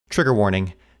Trigger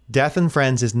warning. Death and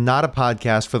Friends is not a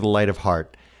podcast for the light of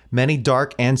heart. Many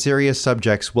dark and serious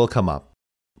subjects will come up.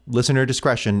 Listener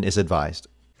discretion is advised.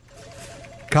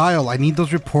 Kyle, I need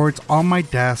those reports on my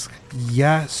desk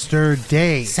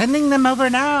yesterday. Sending them over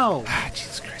now.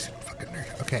 Jesus Christ, I'm a fucking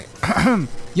nerd. Okay.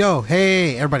 Yo,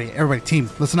 hey, everybody, team,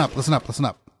 listen up.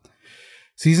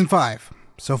 Season 5.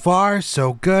 So far,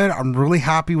 so good. I'm really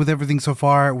happy with everything so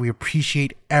far. We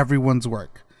appreciate everyone's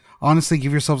work. Honestly,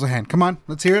 give yourselves a hand. Come on,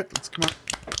 let's hear it. Come on.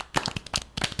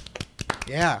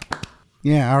 Yeah,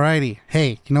 alrighty.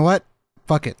 Hey, you know what?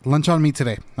 Fuck it. Lunch on me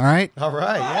today, all right? All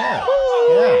right, yeah.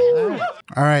 All right.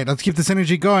 All right, let's keep this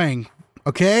energy going.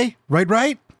 Okay? Right?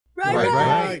 Right.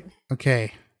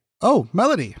 Okay. Oh,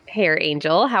 Melody. Hair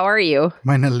Angel, how are you?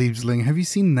 Meine Liebling, have you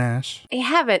seen Nash? I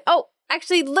haven't. Oh,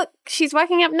 actually, look, she's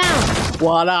walking up now.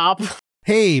 What up?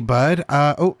 Hey, bud.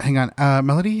 Hang on.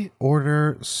 Melody,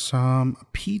 order some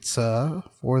pizza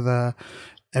for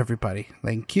everybody.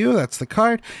 Thank you. That's the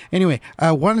card. Anyway,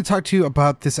 I want to talk to you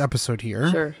about this episode here.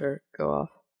 Sure. Go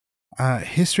off.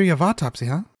 History of Autopsy,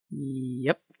 huh?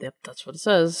 Yep, that's what it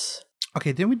says.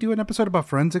 Okay, didn't we do an episode about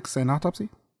forensics and autopsy?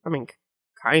 I mean,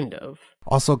 kind of.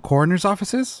 Also coroner's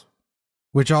offices,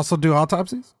 which also do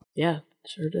autopsies? Yeah,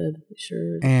 sure did.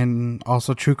 Sure. And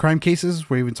also true crime cases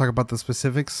where you even talk about the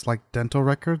specifics like dental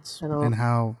records and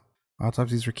how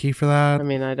autopsies are key for that. I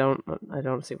mean, I don't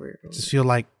see where you're going. Just feel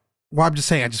like, well, I'm just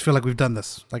saying, I just feel like we've done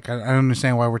this. Like, I don't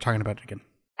understand why we're talking about it again.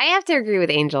 I have to agree with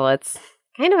Angel. It's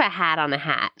kind of a hat on a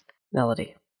hat.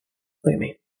 Melody, look at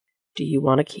me. Do you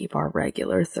want to keep our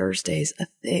regular Thursdays a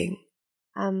thing?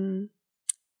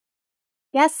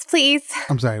 Yes, please.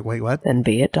 I'm sorry, wait, what? Then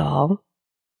be a doll.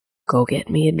 Go get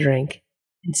me a drink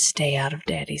and stay out of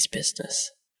Daddy's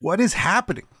business. What is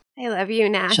happening? I love you,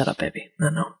 Nash. Shut up, baby.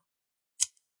 No.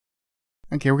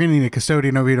 Okay, we're gonna need a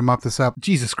custodian over here to mop this up.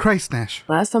 Jesus Christ, Nash.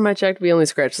 Last time I checked, we only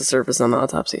scratched the surface on the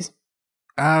autopsies.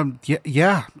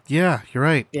 Yeah, you're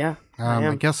right. Yeah,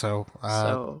 I guess so.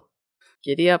 So,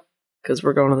 giddy up, because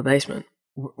we're going to the basement.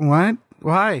 What?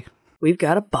 Why? We've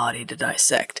got a body to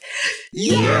dissect.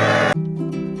 Yeah!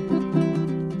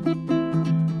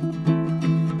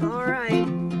 Alright,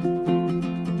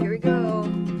 here we go.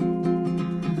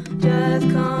 Death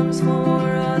comes for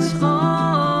us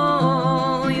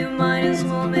all. You might as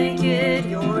well make it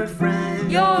your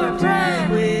friend. Your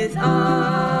friend. With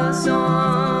us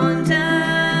on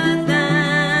Death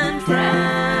and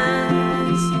Friends.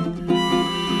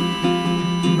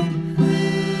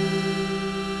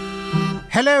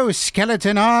 Hello,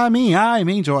 Skeleton Army. I'm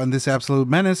Angel, and this absolute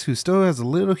menace who still has a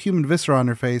little human viscera on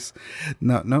her face.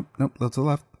 Nope. That's the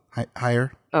left.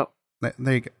 Higher. Oh.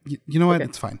 There you go. You know what? Okay.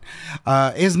 It's fine.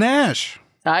 Is Nash.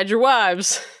 Hide your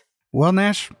wives. Well,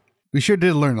 Nash, we sure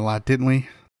did learn a lot, didn't we?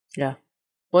 Yeah.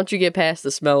 Once you get past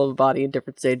the smell of a body in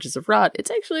different stages of rot,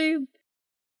 it's actually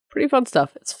pretty fun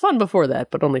stuff. It's fun before that,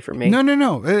 but only for me. No.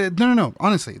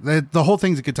 Honestly, the whole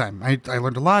thing's a good time. I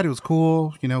learned a lot. It was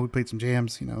cool. We played some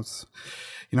jams.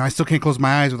 I still can't close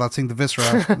my eyes without seeing the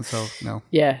viscera. And so, no.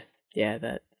 Yeah,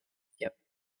 that. Yep.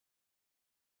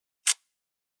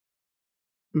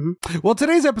 Mm-hmm. Well,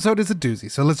 today's episode is a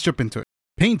doozy, so let's jump into it.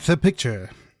 Paint the picture.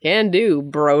 Can do,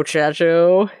 bro,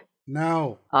 chacho.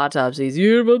 No. Autopsies. You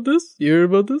hear about this? Do you hear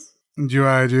about this? Yeah, you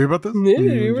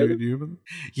heard it?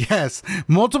 Yes,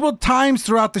 multiple times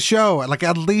throughout the show, like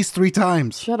at least 3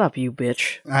 times. Shut up, you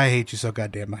bitch. I hate you so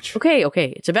goddamn much. Okay.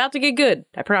 It's about to get good.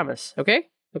 I promise. Okay?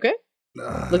 Look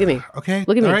at me. Okay.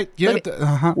 Look at me. All right.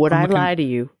 Yeah. Would I lie to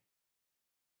you?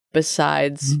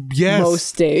 Besides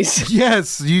most days.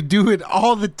 Yes, you do it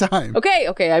all the time.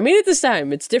 Okay. I mean it this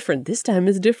time. It's different. This time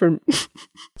is different.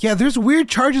 Yeah, there's weird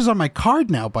charges on my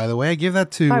card now, by the way. I gave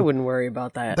that to... I wouldn't worry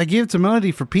about that. I gave it to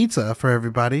Melody for pizza for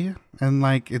everybody. And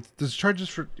there's charges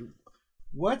for...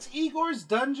 What's Igor's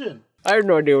Dungeon? I have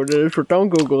no idea what it is, so don't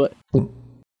Google it.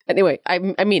 Anyway, I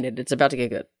mean it. It's about to get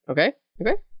good. Okay?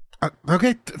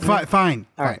 Fine.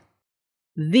 All right.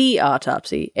 The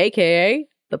Autopsy, a.k.a.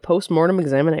 the Postmortem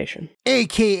Examination.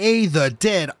 A.k.a. the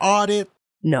Dead Audit.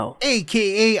 No.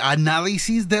 A.k.a.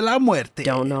 Análisis de la Muerte.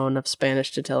 Don't know enough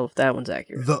Spanish to tell if that one's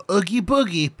accurate. The Oogie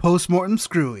Boogie Postmortem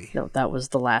Screwy. No, that was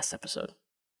the last episode.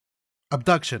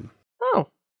 Abduction. Oh,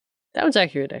 that one's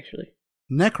accurate, actually.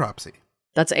 Necropsy.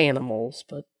 That's animals,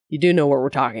 but you do know what we're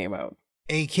talking about.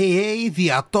 A.k.a. the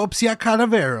Autopsia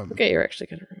Cadaverum. Okay, you're actually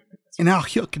going to remember. And now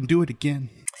Hill can do it again.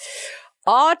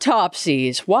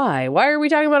 Autopsies. Why? Why are we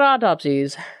talking about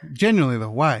autopsies? Genuinely,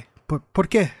 though. Why? ¿Por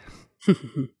qué?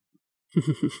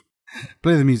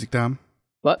 Play the music, Tom.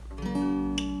 What?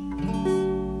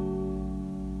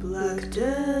 Black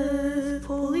Death,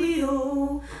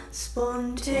 polio,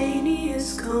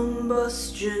 spontaneous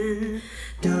combustion.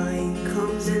 Dying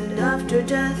comes and after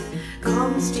death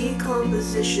comes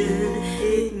decomposition.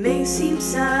 It may seem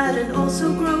sad and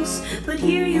also gross, but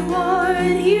here you are,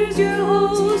 and here's your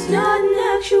host, not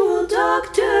an actual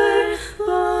doctor,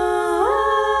 but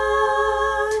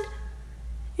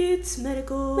it's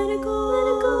medical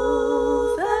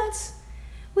facts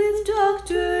with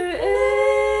Dr. Angel.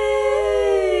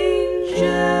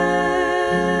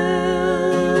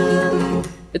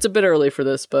 It's a bit early for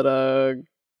this, but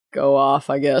go off,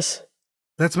 I guess.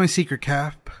 That's my secret,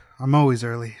 Cap. I'm always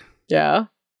early. Yeah?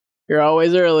 You're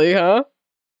always early, huh?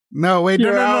 No, wait,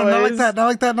 no, not like that, not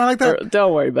like that, not like that.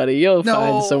 Don't worry, buddy. You'll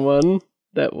find someone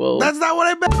that will... That's not what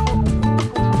I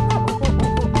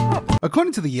meant!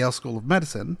 According to the Yale School of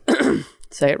Medicine...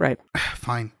 Say it right.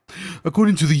 Fine.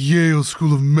 According to the Yale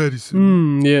School of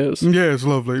Medicine... Yes. Yes,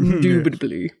 lovely.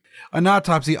 Indubitably. An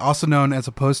autopsy, also known as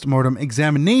a post-mortem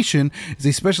examination, is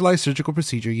a specialized surgical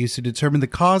procedure used to determine the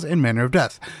cause and manner of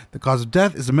death. The cause of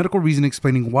death is the medical reason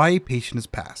explaining why a patient is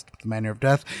passed. The manner of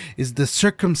death is the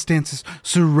circumstances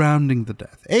surrounding the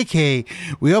death. AKA,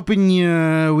 we open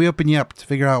you up to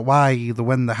figure out why, the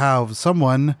when, the how of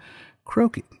someone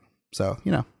croaking. So,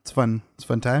 it's fun. It's a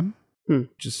fun time.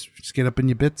 Just get up in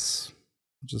your bits.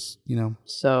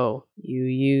 So, you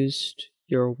used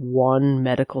your one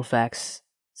medical facts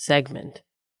segment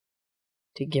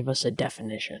to give us a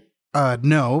definition.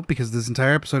 No, because this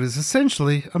entire episode is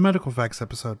essentially a medical facts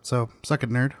episode. So, suck it,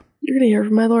 nerd. You're going to hear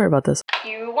from my lawyer about this.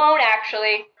 You won't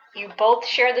actually. You both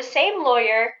share the same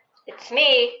lawyer. It's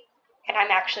me, and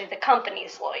I'm actually the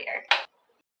company's lawyer.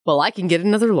 Well, I can get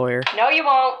another lawyer. No, you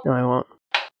won't. No, I won't.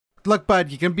 Look,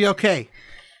 bud, you can be okay.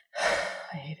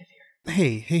 I hate it here.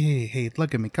 Hey,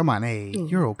 look at me. Come on, hey,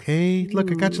 you're okay.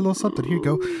 Look, I got you a little something. Here you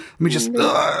go. Let me just...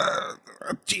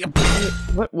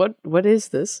 What is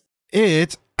this?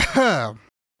 It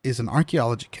is an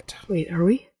archaeology kit. Wait, are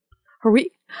we?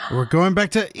 We're going back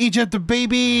to Egypt,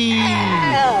 baby!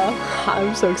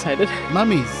 I'm so excited.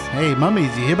 Mummies. Hey,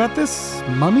 mummies, you hear about this?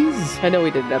 Mummies? I know we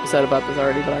did an episode about this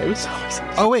already, but I am so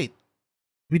excited. Oh, wait.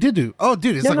 We did do... Oh,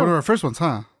 dude, it's one of our first ones,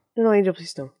 huh? No, Angel,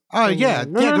 please don't. Oh, yeah.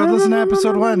 Go listen to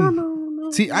episode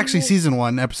 1. See, actually, season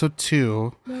 1, episode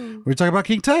 2. We're talking about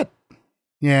King Tut.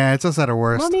 Yeah, it's us at our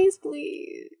worst. Mummies,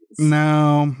 please.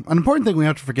 No. An important thing we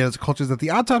have to forget as a culture is that the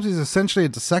autopsy is essentially a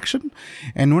dissection,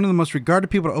 and one of the most regarded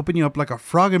people to open you up like a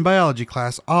frog in biology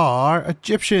class are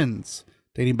Egyptians,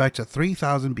 dating back to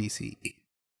 3000 BCE.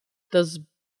 Does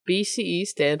BCE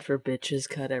stand for bitches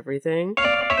cut everything?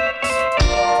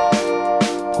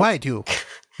 Quiet, you.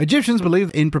 Egyptians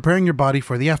believed in preparing your body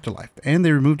for the afterlife, and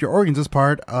they removed your organs as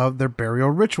part of their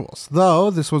burial rituals. Though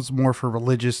this was more for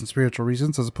religious and spiritual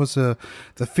reasons, as opposed to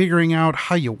the figuring out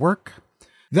how you work.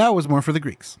 That was more for the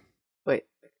Greeks. Wait.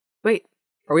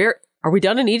 Are we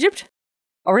done in Egypt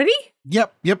already?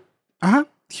 Yep.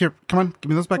 Here, come on, give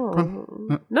me those back. Come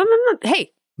on. No.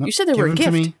 Hey, you said they were a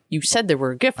gift. You said they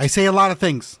were a gift. I say a lot of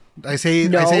things. I say a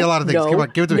lot of things. Come on,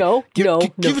 give it to me.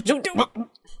 Give it to me.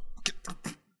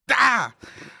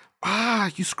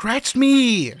 You scratched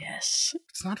me. Yes.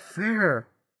 It's not fair.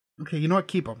 Okay, you know what?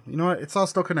 Keep them. You know what? It's all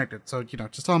still connected. So,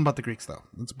 just tell them about the Greeks, though.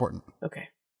 It's important. Okay.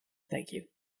 Thank you.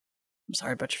 I'm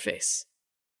sorry about your face.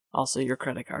 Also, your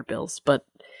credit card bills. But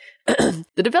the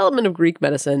development of Greek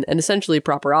medicine and essentially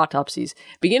proper autopsies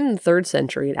began in the 3rd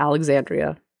century at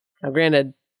Alexandria. Now,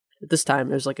 granted, at this time,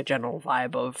 there's like a general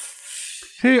vibe of...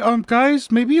 Hey, guys,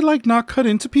 maybe, not cut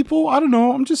into people? I don't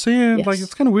know. I'm just saying, yes.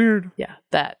 It's kind of weird. Yeah,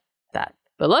 that.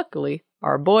 But luckily,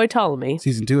 our boy Ptolemy...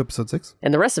 Season 2, episode 6.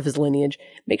 And the rest of his lineage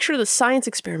make sure the science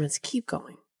experiments keep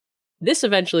going. This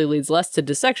eventually leads less to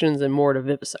dissections and more to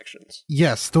vivisections.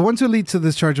 Yes, the ones who lead to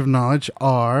this charge of knowledge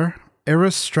are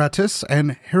Erostratus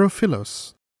and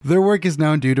Herophilos. Their work is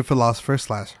now due to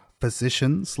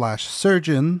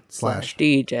philosopher/physician/surgeon/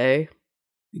 DJ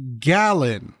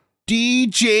Galen.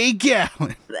 DJ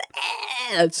Galen.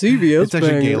 That's CBS. It's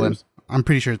actually Galen. I'm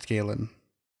pretty sure it's Galen.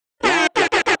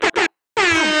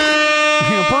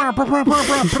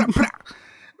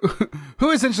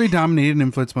 Who essentially dominated and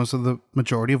influenced most of the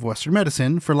majority of Western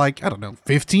medicine for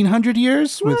 1,500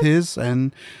 years with his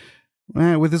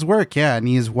work, yeah, and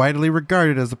he is widely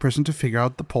regarded as the person to figure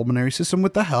out the pulmonary system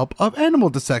with the help of animal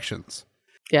dissections.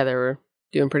 Yeah, they were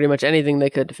doing pretty much anything they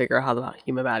could to figure out how the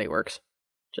human body works.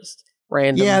 Just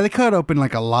random. Yeah, they cut open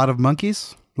a lot of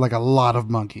monkeys.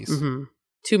 Mm-hmm.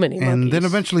 Too many monkeys. And then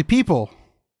eventually people.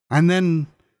 And then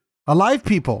alive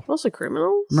people. Mostly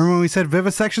criminals. Remember when we said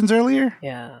vivisections earlier?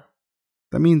 Yeah.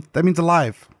 That means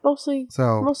alive. Mostly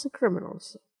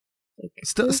criminals.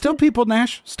 Still people,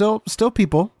 Nash. Still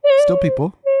people. Still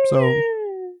people. So,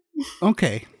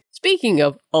 okay. Speaking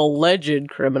of alleged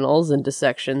criminals and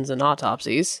dissections and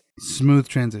autopsies. Smooth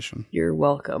transition. You're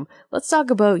welcome. Let's talk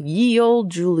about ye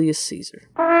old Julius Caesar.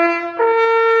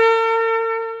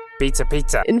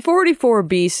 Pizza. In 44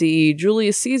 BCE,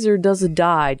 Julius Caesar does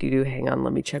die due to, hang on,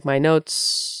 let me check my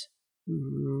notes.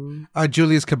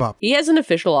 Julius Kebab. He has an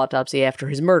official autopsy after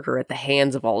his murder at the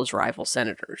hands of all his rival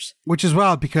senators. Which is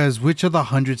wild because which of the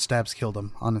 100 stabs killed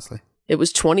him, honestly? It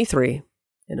was 23,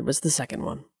 and it was the second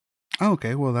one. Oh,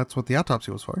 okay. Well, that's what the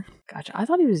autopsy was for. Gotcha. I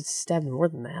thought he was stabbed more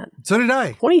than that. So did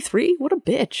I. 23? What a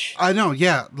bitch. I know,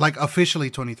 yeah. Like, officially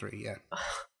 23, yeah.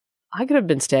 I could have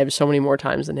been stabbed so many more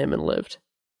times than him and lived.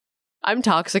 I'm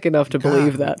toxic enough to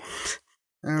believe that.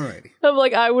 Alrighty. I'm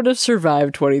like, I would have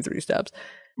survived 23 stabs.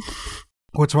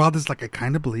 What's wild is, like, I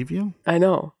kind of believe you. I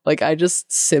know. Like, I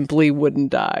just simply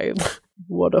wouldn't die.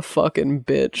 What a fucking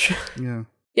bitch. Yeah.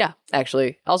 Yeah,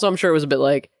 actually. Also, I'm sure it was a bit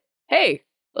like, hey,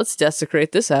 let's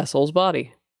desecrate this asshole's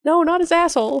body. No, not his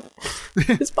asshole.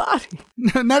 His body.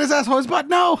 Not his asshole, his butt,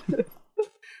 no!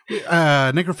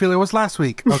 Necrophilia was last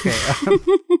week. Okay.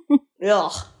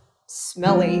 Ugh.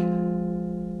 Smelly.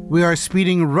 We are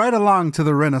speeding right along to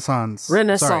the Renaissance.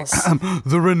 Renaissance. Sorry.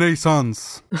 The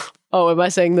Renaissance. Oh, am I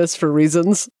saying this for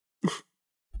reasons?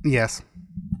 Yes.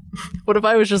 What if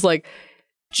I was just like,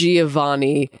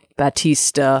 Giovanni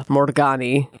Battista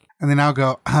Morgani? And then I'll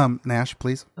go, Nash,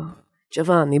 please.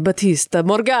 Giovanni Battista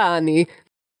Morgani.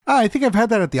 I think I've had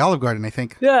that at the Olive Garden, I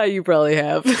think. Yeah, you probably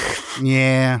have.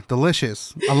 Yeah,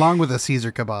 delicious. Along with a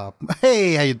Caesar kebab.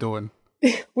 Hey, how you doing?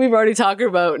 We've already talked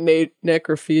about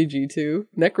necrophagy too.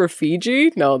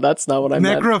 Necrophagy? No, that's not what I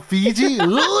meant. Necrophagy?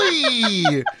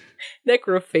 Ooh!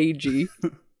 Necrophagy.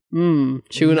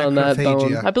 Chewing on that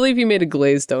bone. I believe you made a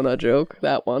glazed donut joke,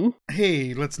 that one.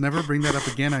 Hey, let's never bring that up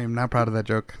again. I am not proud of that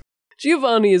joke.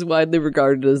 Giovanni is widely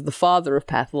regarded as the father of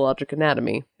pathologic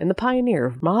anatomy and the pioneer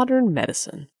of modern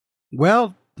medicine.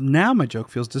 Well, now my joke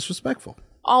feels disrespectful.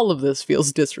 All of this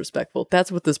feels disrespectful.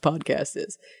 That's what this podcast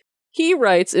is. He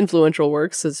writes influential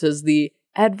works such as the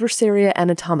Adversaria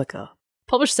Anatomica,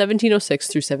 published 1706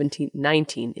 through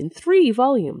 1719 in 3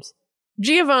 volumes.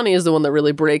 Giovanni is the one that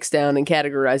really breaks down and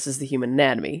categorizes the human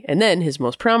anatomy, and then his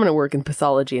most prominent work in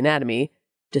pathology anatomy,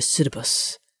 De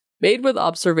Sidibus, made with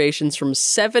observations from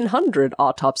 700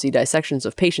 autopsy dissections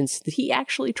of patients that he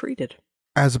actually treated.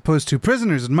 As opposed to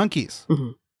prisoners and monkeys.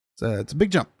 Mm-hmm. It's a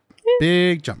big jump.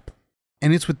 Big jump.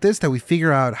 And it's with this that we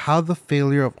figure out how the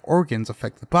failure of organs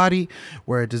affect the body,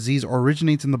 where a disease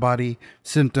originates in the body,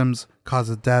 symptoms,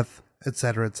 cause of death,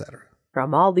 etc., etc.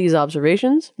 From all these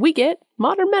observations, we get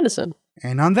modern medicine.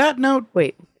 And on that note...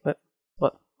 Wait, what?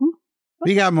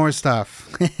 We got more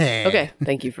stuff. Okay,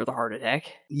 thank you for the heart attack.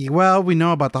 Well, we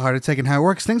know about the heart attack and how it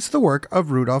works thanks to the work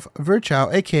of Rudolf Virchow,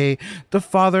 a.k.a. the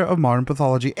father of modern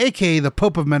pathology, a.k.a. the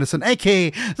Pope of Medicine,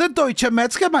 a.k.a. the Deutsche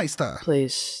Metzgermeister.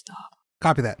 Please stop.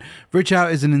 Copy that. Virchow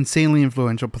is an insanely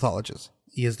influential pathologist.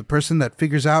 He is the person that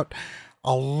figures out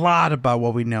a lot about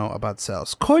what we know about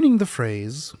cells, coining the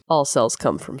phrase, all cells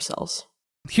come from cells.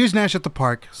 Here's Nash at the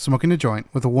park, smoking a joint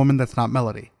with a woman that's not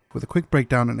Melody, with a quick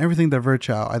breakdown on everything that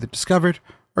Virchow either discovered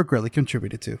or greatly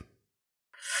contributed to.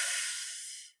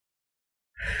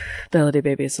 Melody,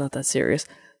 baby, it's not that serious.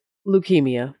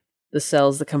 Leukemia, the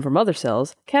cells that come from other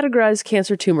cells, categorize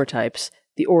cancer tumor types,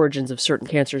 the origins of certain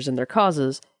cancers and their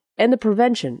causes, and the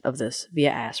prevention of this via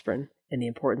aspirin, and the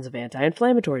importance of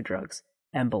anti-inflammatory drugs,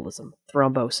 embolism,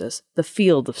 thrombosis, the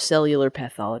field of cellular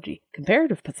pathology,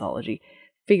 comparative pathology,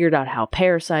 figured out how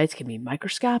parasites can be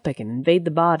microscopic and invade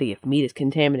the body if meat is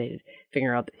contaminated,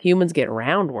 figuring out that humans get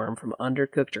roundworm from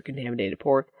undercooked or contaminated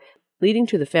pork, leading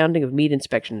to the founding of meat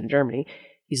inspection in Germany.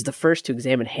 He's the first to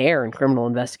examine hair in criminal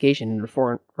investigation in a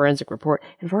forensic report,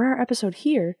 and for our episode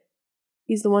here,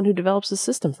 he's the one who develops the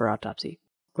system for autopsy,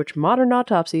 which modern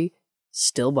autopsy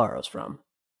still borrows from.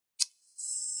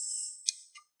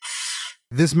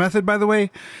 This method, by the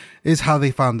way, is how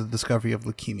they found the discovery of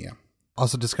leukemia.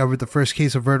 Also discovered the first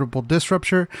case of vertebral disc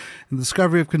rupture and the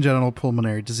discovery of congenital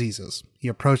pulmonary diseases. He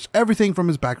approached everything from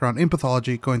his background in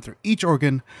pathology, going through each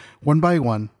organ, one by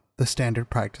one, the standard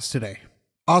practice today.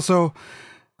 Also,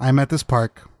 I'm at this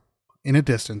park, in a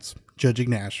distance, judging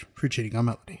Nash for cheating on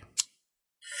Melody.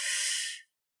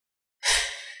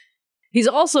 He's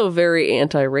also very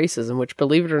anti-racism, which,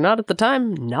 believe it or not, at the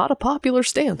time, not a popular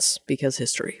stance, because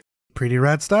history. Pretty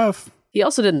rad stuff. He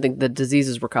also didn't think that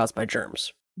diseases were caused by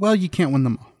germs. Well, you can't win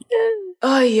them all.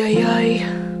 Ay, ay,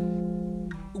 ay.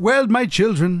 Well, my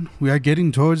children, we are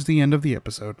getting towards the end of the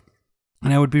episode,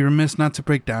 and I would be remiss not to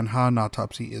break down how an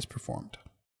autopsy is performed.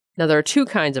 Now, there are 2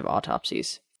 kinds of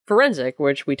autopsies. Forensic,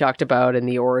 which we talked about in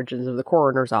the origins of the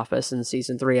coroner's office in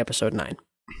Season 3, Episode 9.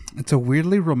 It's a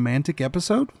weirdly romantic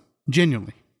episode.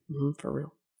 Genuinely. For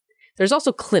real. There's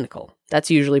also clinical. That's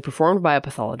usually performed by a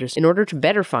pathologist in order to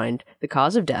better find the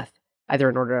cause of death, either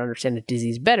in order to understand a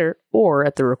disease better or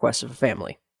at the request of a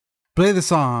family. Play the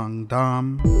song,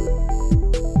 Dom.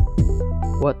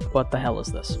 What the hell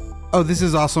is this? Oh, this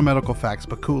is also medical facts,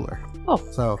 but cooler. Oh.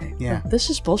 So, yeah. This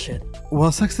is bullshit.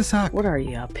 Well, sucks to suck. What are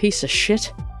you, a piece of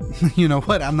shit? You know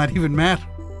what? I'm not even mad.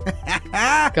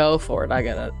 Go for it. I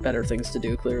got better things to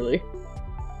do, clearly.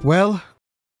 Well,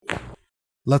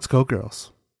 let's go,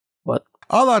 girls. What?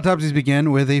 All autopsies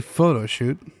begin with a photo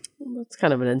shoot. That's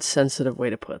kind of an insensitive way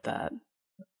to put that.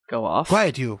 Go off.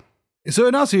 Quiet, you. So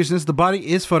in all seriousness, the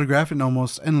body is photographed and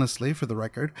almost endlessly, for the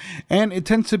record, and it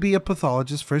tends to be a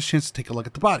pathologist's first chance to take a look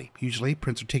at the body. Usually,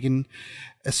 prints are taken,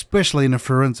 especially in a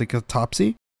forensic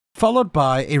autopsy, followed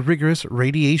by a rigorous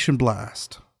radiation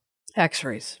blast.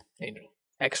 X-rays, Angel.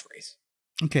 X-rays.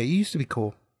 Okay, you used to be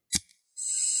cool.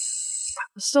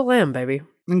 I still am, baby.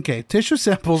 Okay, tissue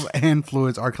samples and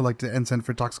fluids are collected and sent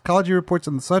for toxicology reports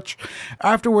and such.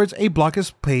 Afterwards, a block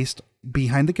is placed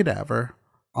behind the cadaver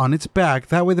on its back.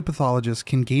 That way the pathologist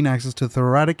can gain access to the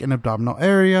thoracic and abdominal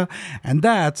area, and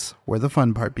that's where the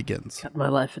fun part begins. Cut my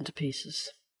life into pieces.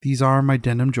 These are my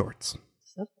denim jorts.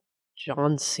 Is that a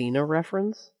John Cena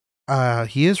reference?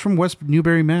 He is from West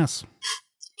Newbury, Mass.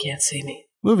 Can't see me.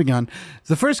 Moving on.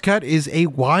 The first cut is a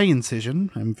Y incision,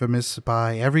 infamous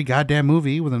by every goddamn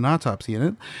movie with an autopsy in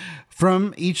it,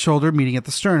 from each shoulder meeting at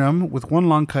the sternum, with one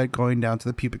long cut going down to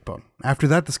the pubic bone. After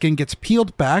that, the skin gets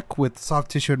peeled back with soft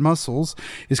tissue and muscles,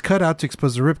 is cut out to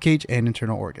expose the ribcage and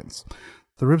internal organs.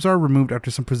 The ribs are removed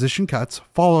after some precision cuts,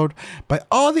 followed by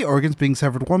all the organs being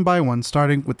severed one by one,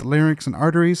 starting with the larynx and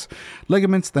arteries,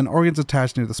 ligaments, then organs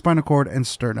attached near the spinal cord and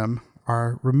sternum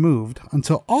are removed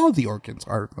until all the organs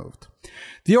are removed.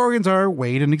 The organs are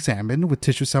weighed and examined, with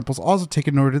tissue samples also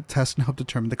taken in order to test and help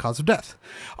determine the cause of death.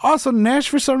 Also, Nash,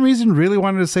 for some reason, really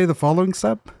wanted to say the following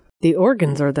step. The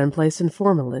organs are then placed in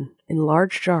formalin in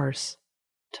large jars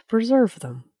to preserve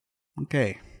them.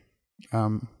 Okay.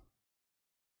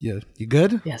 You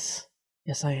good? Yes.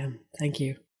 Yes, I am. Thank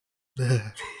you.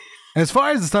 As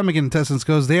far as the stomach and intestines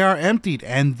goes, they are emptied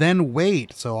and then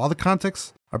weighed. So all the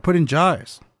contents are put in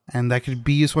jars. And that could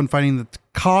be used when finding the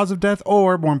cause of death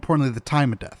or, more importantly, the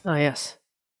time of death. Ah, yes.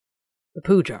 The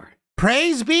poo jar.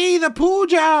 Praise be the poo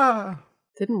jar!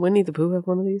 Didn't Winnie the Pooh have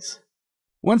one of these?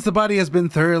 Once the body has been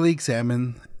thoroughly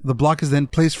examined, the block is then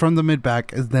placed from the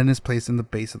mid-back and then is placed in the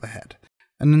base of the head.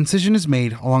 An incision is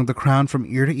made along the crown from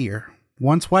ear to ear.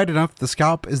 Once wide enough, the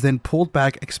scalp is then pulled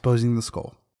back, exposing the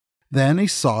skull. Then a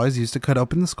saw is used to cut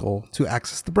open the skull to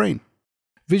access the brain.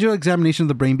 Visual examination of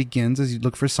the brain begins as you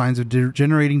look for signs of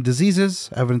degenerating diseases,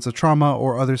 evidence of trauma,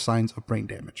 or other signs of brain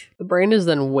damage. The brain is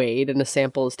then weighed and a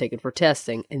sample is taken for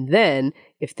testing, and then,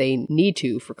 if they need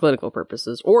to for clinical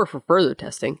purposes or for further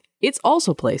testing, it's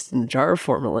also placed in a jar of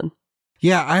formalin.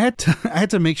 Yeah, I had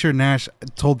to make sure Nash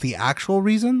told the actual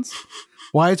reasons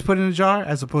why it's put in a jar,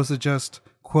 as opposed to just,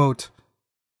 quote,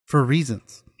 for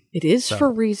reasons. It is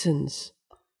for reasons.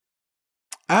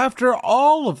 After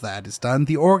all of that is done,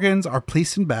 the organs are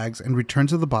placed in bags and returned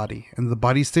to the body, and the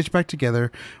body is stitched back together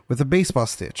with a baseball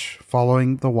stitch,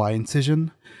 following the Y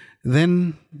incision.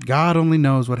 Then, God only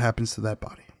knows what happens to that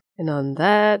body. And on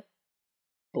that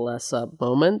bless up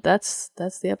moment, that's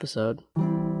the episode.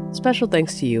 Special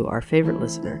thanks to you, our favorite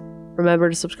listener. Remember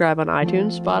to subscribe on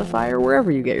iTunes, Spotify, or wherever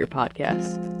you get your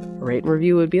podcasts. A rate and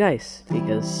review would be nice,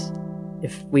 because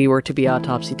if we were to be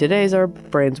Autopsy today's, our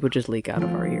brains would just leak out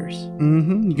of our ears.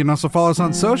 You can also follow us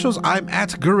on socials. I'm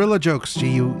at Gorilla Jokes,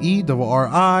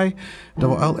 GUERRILLA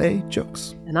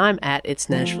Jokes. And I'm at It's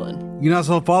Nashville. You can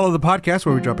also follow the podcast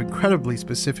where we drop incredibly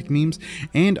specific memes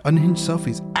and unhinged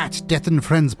selfies at Death and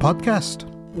Friends Podcast.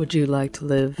 Would you like to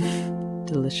live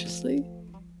deliciously?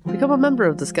 Become a member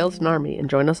of the Skeleton Army and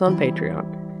join us on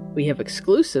Patreon. We have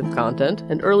exclusive content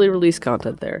and early release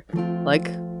content there, like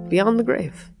Beyond the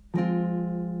Grave.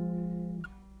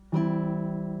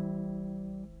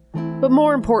 But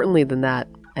more importantly than that,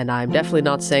 and I'm definitely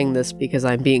not saying this because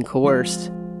I'm being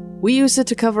coerced, we use it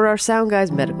to cover our sound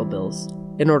guy's medical bills.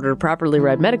 In order to properly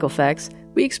write medical facts,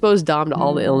 we expose Dom to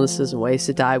all the illnesses and ways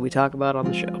to die we talk about on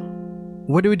the show.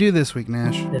 What do we do this week,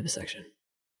 Nash? Vivisection.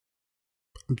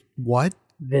 What?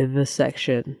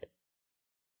 Vivisection.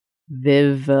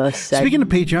 Vivisection. Speaking of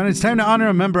Patreon, it's time to honor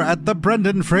a member at the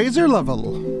Brendan Fraser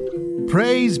level.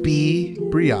 Praise be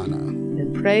Brianna.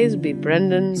 And praise be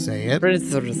Brendan. Say it.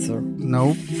 Fraser.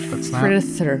 Nope, that's not.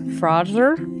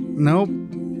 Fraser? Nope.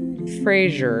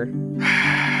 Fraser.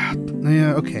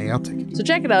 Yeah, okay, I'll take it. So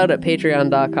check it out at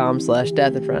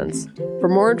patreon.com/deathandfriends. For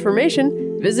more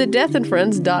information, visit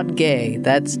deathandfriends.gay.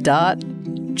 That's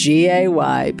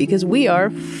 .gay, because we are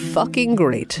fucking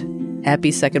great.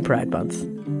 Happy second Pride Month.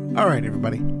 All right,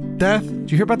 everybody. Death, did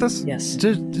you hear about this? Yes.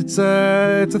 It's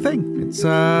a thing. It's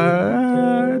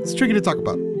tricky to talk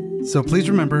about. So please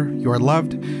remember, you are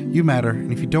loved, you matter,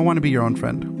 and if you don't want to be your own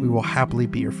friend, we will happily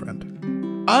be your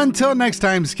friend. Until next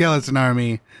time, Skeleton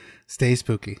Army, stay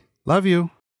spooky. Love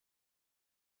you.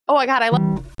 Oh my god, I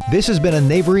love... This has been a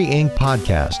Knavery Inc.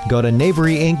 podcast. Go to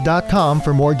knaveryinc.com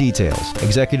for more details.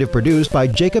 Executive produced by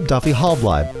Jacob Duffy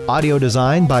Hallbleib. Audio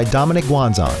design by Dominic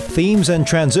Guanzon. Themes and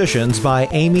transitions by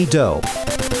Amy Doe.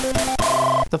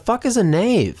 The fuck is a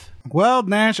knave? Well,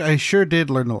 Nash, I sure did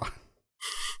learn a lot.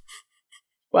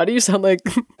 Why do you sound like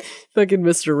fucking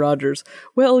Mr. Rogers?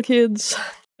 Well, kids,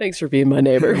 thanks for being my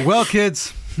neighbor. Well,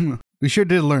 kids, we sure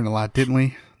did learn a lot, didn't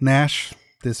we? Nash,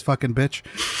 this fucking bitch.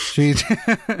 She's...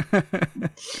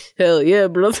 Hell yeah,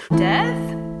 brother.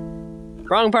 Death?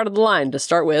 Wrong part of the line to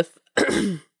start with.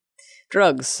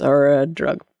 Drugs are a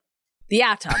drug. The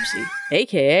autopsy,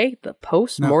 aka the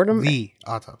post-mortem. No, the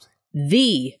autopsy.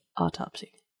 The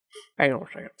autopsy. Hang on a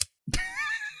second.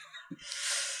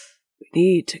 We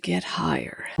need to get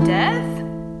higher. Death?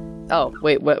 Oh,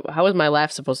 wait, what? How is my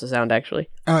laugh supposed to sound, actually?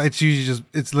 It's usually just,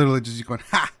 it's literally just you going,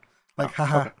 ha! Like,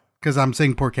 haha. Because I'm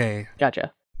saying porque.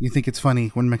 Gotcha. You think it's funny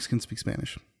when Mexicans speak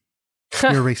Spanish.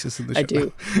 You're a racist in the show. I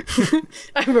do.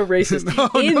 I'm a racist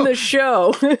in the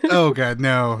show. Oh, God,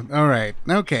 no. All right.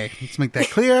 Okay. Let's make that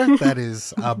clear. That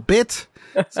is a bit.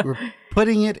 So we're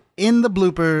putting it in the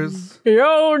bloopers.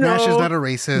 No, no. Nash is not a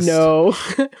racist. No.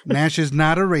 Nash is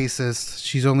not a racist.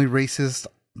 She's only racist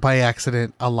by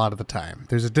accident a lot of the time.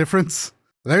 There's a difference.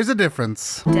 There's a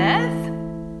difference. Death?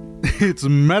 It's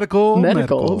medical.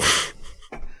 Medical.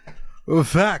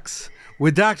 Facts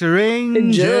with Dr.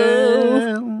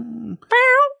 Angel.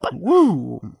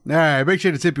 Woo. All right. Make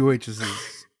sure to tip your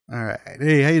waitresses. All right.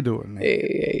 Hey, how you doing?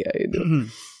 Hey, how you doing?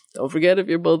 Don't forget, if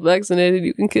you're both vaccinated,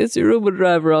 you can kiss your Uber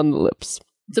driver on the lips.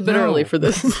 It's a bit early for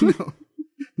this.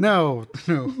 No.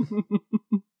 That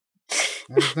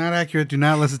is not accurate. Do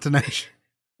not listen to Nash.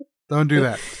 Don't do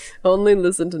that. Only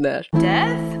listen to Nash.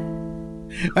 Death?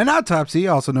 An autopsy,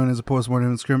 also known as a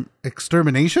postmortem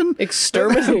extermination.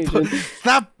 Extermination.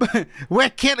 Stop.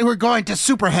 We're going to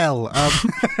super hell.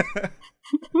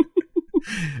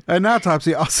 An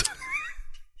autopsy also.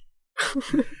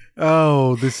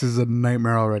 Oh, this is a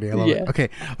nightmare already. I love it. Okay.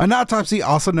 An autopsy,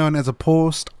 also known as a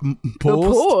post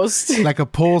like a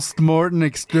post-mortem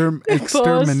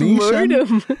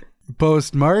extermination.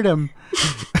 Post-mortem.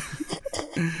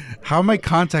 How am I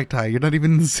contact high? You're not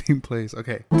even in the same place.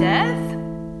 Okay. Death?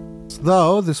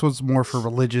 Though this was more for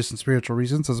religious and spiritual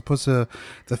reasons as opposed to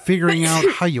the figuring out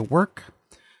how you work.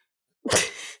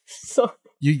 Sorry.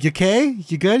 You okay?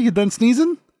 You good? You done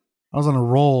sneezing? I was on a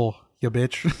roll, you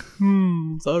bitch.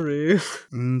 Sorry.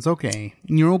 It's okay.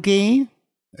 You're okay?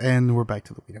 And we're back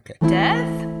to the weed. Okay.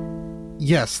 Death?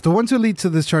 Yes, the ones who lead to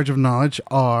this charge of knowledge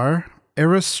are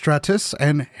Erostratus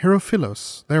and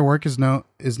Herophilos. Their work is known.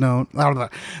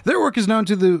 Their work is known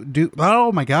to the.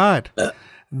 Oh my god.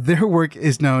 Their work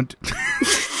is known to...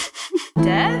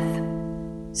 Death?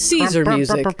 Caesar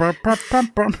music. You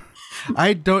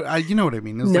know what I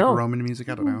mean. It's like Roman music.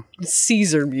 I don't know.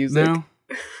 Caesar music. No.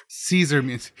 Caesar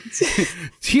music.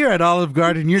 Here at Olive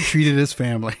Garden, you're treated as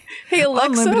family. Hey,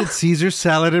 Alexa. Unlimited Caesar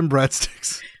salad and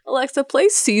breadsticks. Alexa, play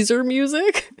Caesar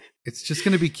music. It's just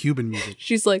going to be Cuban music.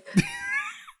 She's like...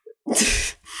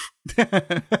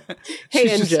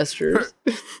 Hand gestures.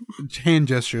 Hand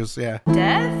gestures, yeah.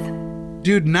 Death?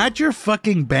 Dude, not your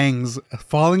fucking bangs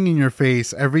falling in your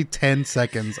face every 10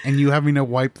 seconds and you having to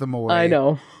wipe them away. I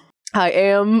know. I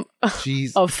am a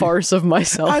farce of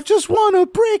myself. I just want to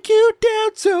break you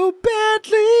down so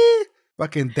badly.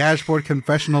 Fucking dashboard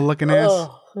confessional looking ass.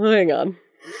 Oh, hang on.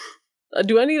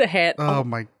 Do I need a hat? Oh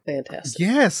my. Fantastic.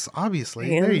 Yes, obviously.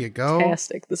 There you go.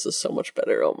 Fantastic. This is so much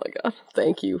better. Oh my god.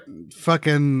 Thank you.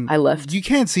 Fucking. I left. You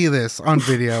can't see this on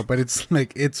video, but it's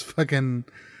like, it's fucking.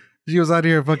 She was out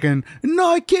here fucking,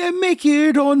 no, I can't make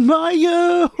it on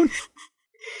my own.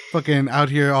 Fucking out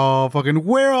here all fucking,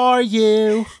 where are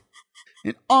you?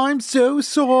 And I'm so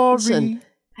sorry. Listen,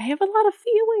 I have a lot of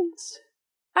feelings.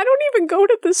 I don't even go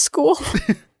to this school.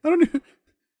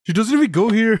 She doesn't even go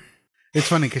here. It's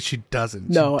funny because she doesn't.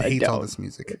 No, she hates I don't. all this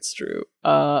music. It's true.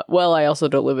 Well, I also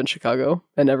don't live in Chicago,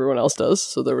 and everyone else does,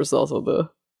 so there was also the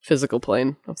physical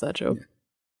plane of that joke.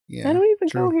 Yeah. I don't even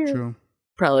go here. True.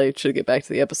 Probably should get back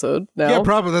to the episode now. Yeah,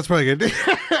 probably. That's probably good.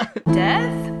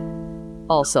 Death?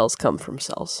 All cells come from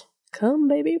cells. Come,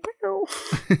 baby.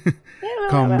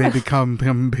 Come, baby, come,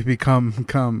 baby,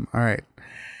 come. All right.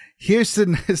 Here's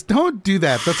the... Don't do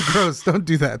that. That's gross. Don't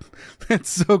do that. That's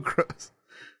so gross.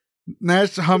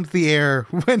 Nash humped the air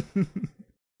when...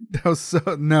 That was so...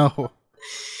 No.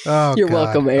 Oh, You're God.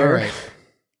 welcome, Air. All right.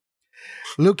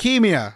 Leukemia.